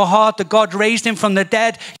believe in your heart that God raised him from the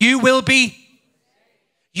dead, you will be.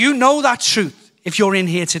 You know that truth if you're in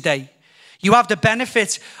here today. You have the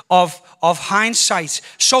benefit of hindsight.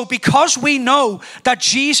 So because we know that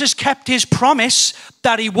Jesus kept his promise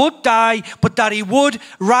that he would die, but that he would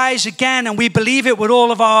rise again, and we believe it with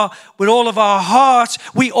all of our heart,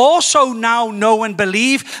 we also now know and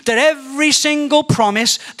believe that every single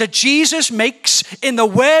promise that Jesus makes in the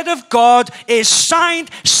Word of God is signed,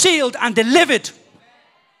 sealed, and delivered.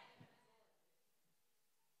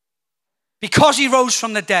 Because he rose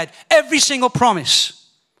from the dead. Every single promise.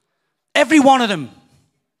 Every one of them,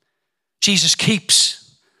 Jesus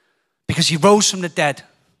keeps because he rose from the dead.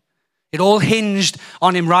 It all hinged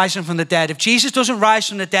on him rising from the dead. If Jesus doesn't rise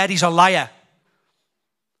from the dead, he's a liar.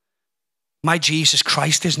 My Jesus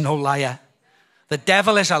Christ is no liar. The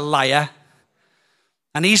devil is a liar.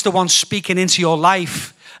 And he's the one speaking into your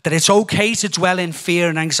life that it's okay to dwell in fear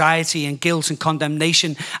and anxiety and guilt and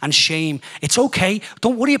condemnation and shame. It's okay.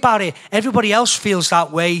 Don't worry about it. Everybody else feels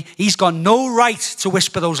that way. He's got no right to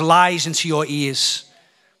whisper those lies into your ears.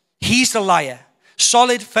 He's the liar.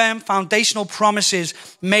 Solid, firm, foundational promises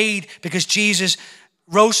made because Jesus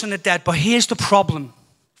rose from the dead. But here's the problem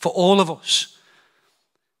for all of us.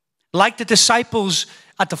 Like the disciples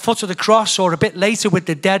at the foot of the cross or a bit later with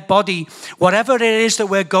the dead body, whatever it is that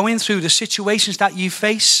we're going through, the situations that you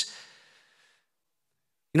face,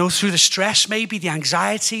 through the stress, maybe the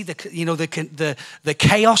anxiety, the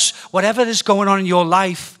chaos, whatever is going on in your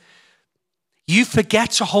life, you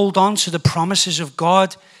forget to hold on to the promises of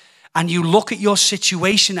God, and you look at your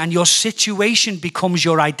situation, and your situation becomes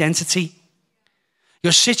your identity.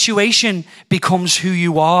 Your situation becomes who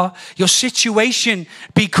you are. Your situation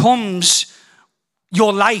becomes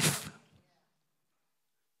your life.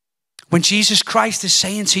 When Jesus Christ is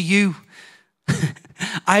saying to you,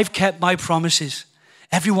 I've kept my promises.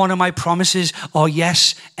 Every one of my promises are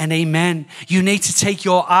yes and amen. You need to take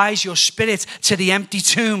your eyes, your spirit to the empty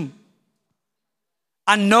tomb.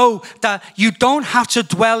 And know that you don't have to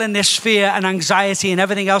dwell in this fear and anxiety and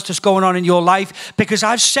everything else that's going on in your life, because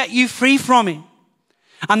I've set you free from it.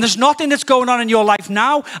 And there's nothing that's going on in your life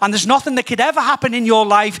now, and there's nothing that could ever happen in your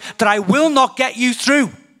life that I will not get you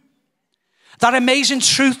through. That amazing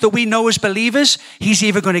truth that we know as believers, he's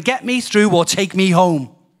either going to get me through or take me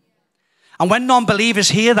home. And when non-believers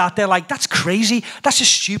hear that, they're like, that's crazy. That's a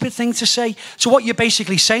stupid thing to say. So what you're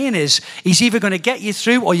basically saying is, he's either going to get you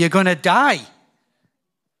through or you're going to die.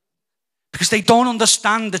 Because they don't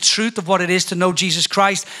understand the truth of what it is to know Jesus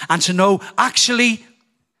Christ and to know actually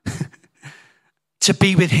to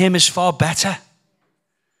be with him is far better.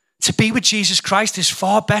 To be with Jesus Christ is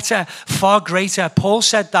far better, far greater. Paul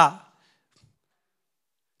said that.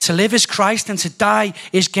 To live is Christ and to die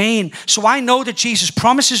is gain. So I know that Jesus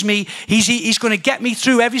promises me he's going to get me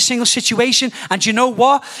through every single situation. And you know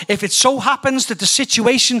what? If it so happens that the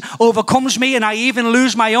situation overcomes me and I even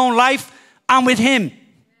lose my own life, I'm with him.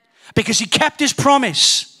 Because he kept his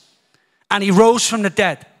promise and he rose from the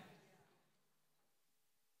dead.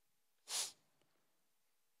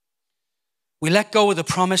 We let go of the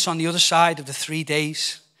promise on the other side of the 3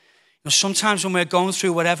 days. Sometimes when we're going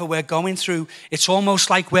through whatever we're going through, it's almost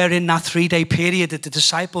like we're in that 3-day period that the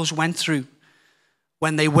disciples went through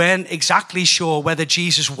when they weren't exactly sure whether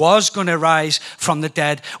Jesus was going to rise from the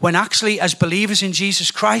dead, when actually, as believers in Jesus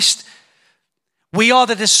Christ, we are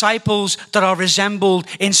the disciples that are resembled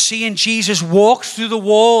in seeing Jesus walk through the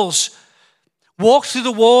walls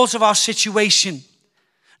of our situation,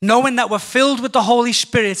 knowing that we're filled with the Holy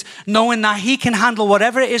Spirit, knowing that he can handle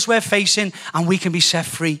whatever it is we're facing and we can be set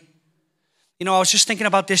free. I was just thinking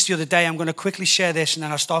about this the other day. I'm going to quickly share this and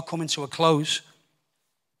then I'll start coming to a close.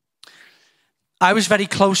 I was very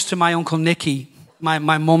close to my Uncle Nicky, my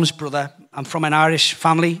mum's brother. I'm from an Irish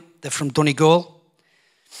family. They're from Donegal.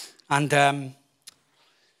 And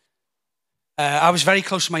I was very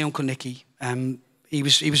close to my Uncle Nicky. He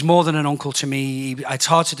was more than an uncle to me. It's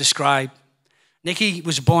hard to describe. Nicky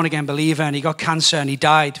was a born-again believer and he got cancer and he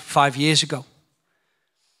died 5 years ago.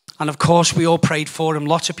 And of course, we all prayed for him.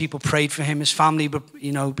 Lots of people prayed for him. His family,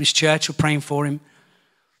 his church were praying for him.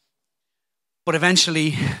 But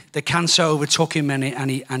eventually, the cancer overtook him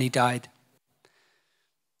and he died.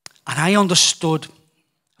 And I understood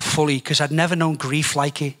fully because I'd never known grief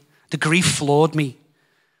like it. The grief floored me.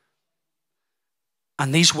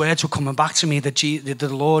 And these words were coming back to me that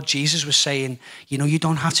the Lord Jesus was saying, you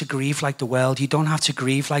don't have to grieve like the world. You don't have to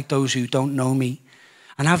grieve like those who don't know me.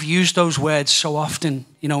 And I've used those words so often,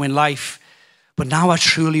 in life. But now I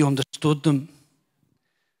truly understood them.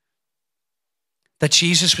 That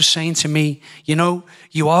Jesus was saying to me,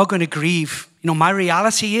 you are going to grieve. My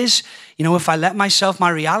reality is, if I let myself,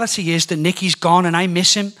 my reality is that Nicky's gone and I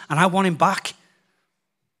miss him and I want him back.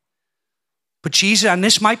 But Jesus, and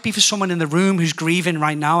this might be for someone in the room who's grieving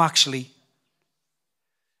right now, actually.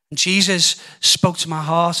 And Jesus spoke to my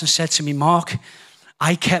heart and said to me, Mark,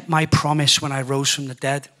 I kept my promise when I rose from the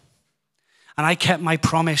dead. And I kept my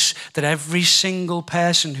promise that every single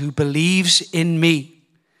person who believes in me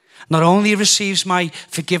not only receives my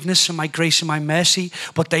forgiveness and my grace and my mercy,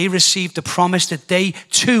 but they receive the promise that they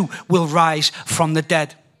too will rise from the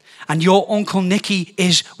dead. And your Uncle Nicky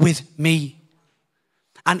is with me.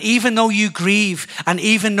 And even though you grieve and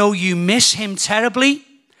even though you miss him terribly,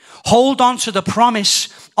 hold on to the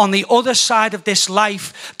promise on the other side of this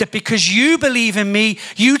life that because you believe in me,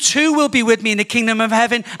 you too will be with me in the kingdom of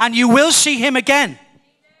heaven and you will see him again.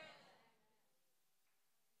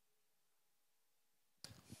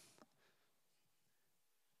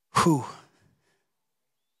 Whew.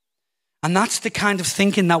 And that's the kind of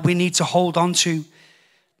thinking that we need to hold on to.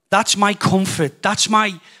 That's my comfort. That's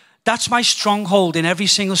my stronghold in every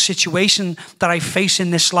single situation that I face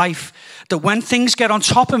in this life. That when things get on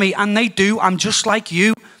top of me, and they do, I'm just like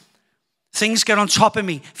you. Things get on top of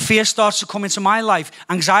me. Fear starts to come into my life.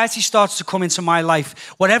 Anxiety starts to come into my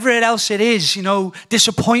life. Whatever else it is,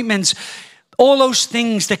 disappointments. All those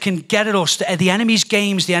things that can get at us, the enemy's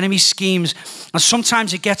games, the enemy's schemes. And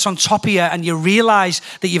sometimes it gets on top of you and you realize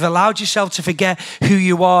that you've allowed yourself to forget who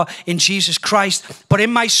you are in Jesus Christ. But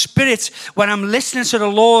in my spirit, when I'm listening to the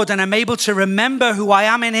Lord and I'm able to remember who I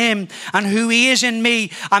am in him and who he is in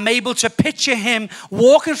me, I'm able to picture him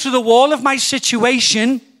walking through the wall of my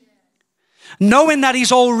situation, knowing that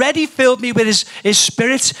he's already filled me with his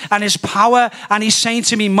spirit and his power. And he's saying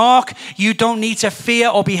to me, Mark, you don't need to fear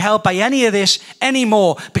or be held by any of this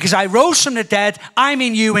anymore because I rose from the dead. I'm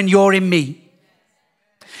in you and you're in me.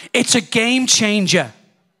 It's a game changer.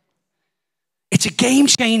 It's a game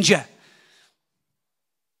changer.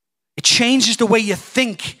 It changes the way you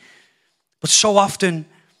think. But so often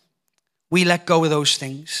we let go of those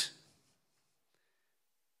things.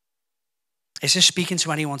 Is this speaking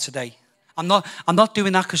to anyone today? I'm not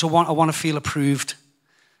doing that because I want to feel approved.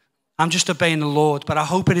 I'm just obeying the Lord, but I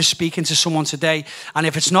hope it is speaking to someone today. And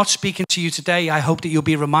if it's not speaking to you today, I hope that you'll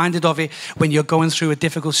be reminded of it when you're going through a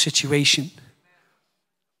difficult situation.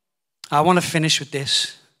 I want to finish with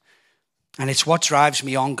this. And it's what drives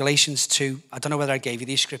me on, Galatians 2. I don't know whether I gave you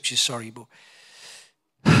these scriptures, sorry, but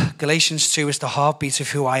Galatians 2 is the heartbeat of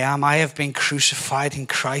who I am. I have been crucified in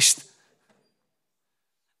Christ.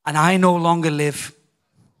 And I no longer live.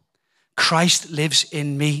 Christ lives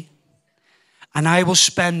in me. And I will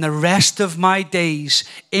spend the rest of my days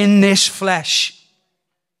in this flesh,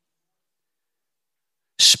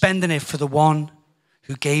 spending it for the one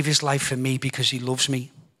who gave his life for me because he loves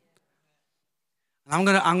me. And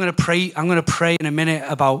I'm going to pray in a minute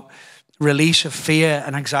about release of fear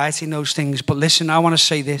and anxiety and those things. But listen, I want to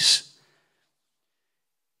say this.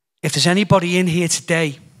 If there's anybody in here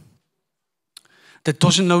today that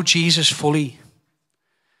doesn't know Jesus fully,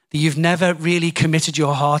 that you've never really committed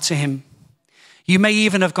your heart to him. You may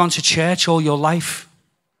even have gone to church all your life.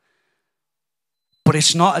 but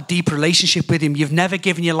it's not a deep relationship with him. You've never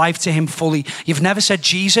given your life to him fully. You've never said,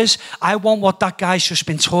 Jesus, I want what that guy's just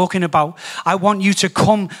been talking about. I want you to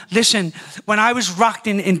come. Listen, when I was racked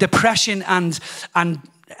in depression and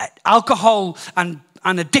alcohol and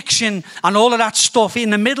addiction and all of that stuff,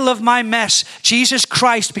 in the middle of my mess, Jesus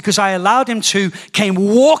Christ, because I allowed him to, came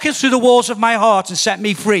walking through the walls of my heart and set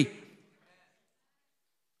me free.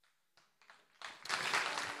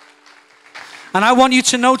 And I want you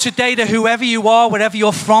to know today that whoever you are, wherever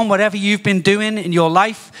you're from, whatever you've been doing in your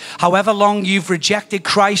life, however long you've rejected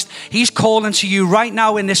Christ, he's calling to you right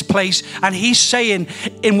now in this place. And he's saying,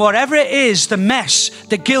 in whatever it is, the mess,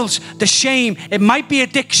 the guilt, the shame, it might be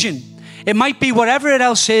addiction, it might be whatever it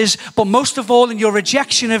else is, but most of all in your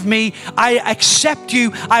rejection of me, I accept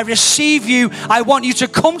you, I receive you. I want you to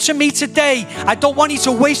come to me today. I don't want you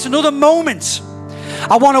to waste another moment.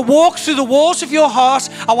 I want to walk through the walls of your heart.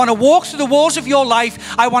 I want to walk through the walls of your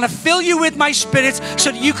life. I want to fill you with my spirit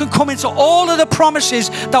so that you can come into all of the promises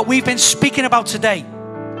that we've been speaking about today.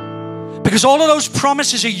 Because all of those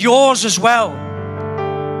promises are yours as well.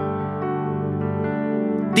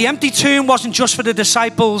 The empty tomb wasn't just for the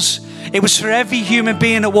disciples. It was for every human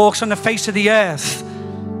being that walks on the face of the earth.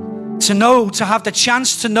 To know, to have the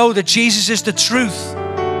chance to know that Jesus is the truth.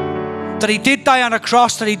 That he did die on a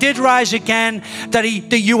cross, that he did rise again, that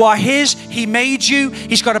you are his, he made you,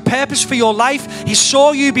 he's got a purpose for your life, he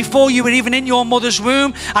saw you before you were even in your mother's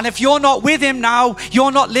womb, and if you're not with him now,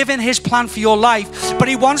 you're not living his plan for your life, but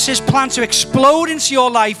he wants his plan to explode into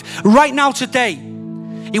your life right now today.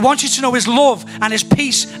 He wants you to know his love and his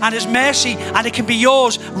peace and his mercy, and it can be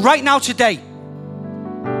yours right now today.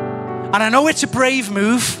 And I know it's a brave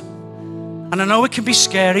move, and I know it can be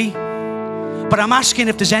scary, but I'm asking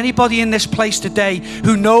if there's anybody in this place today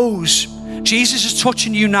who knows Jesus is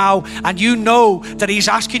touching you now, and you know that he's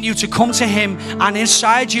asking you to come to him, and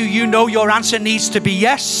inside you, you know your answer needs to be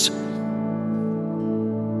yes.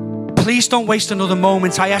 Please don't waste another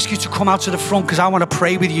moment. I ask you to come out to the front because I want to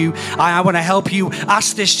pray with you. I want to help you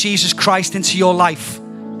ask this Jesus Christ into your life.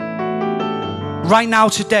 Right now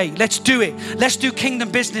today. Let's do it. Let's do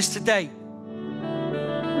kingdom business today.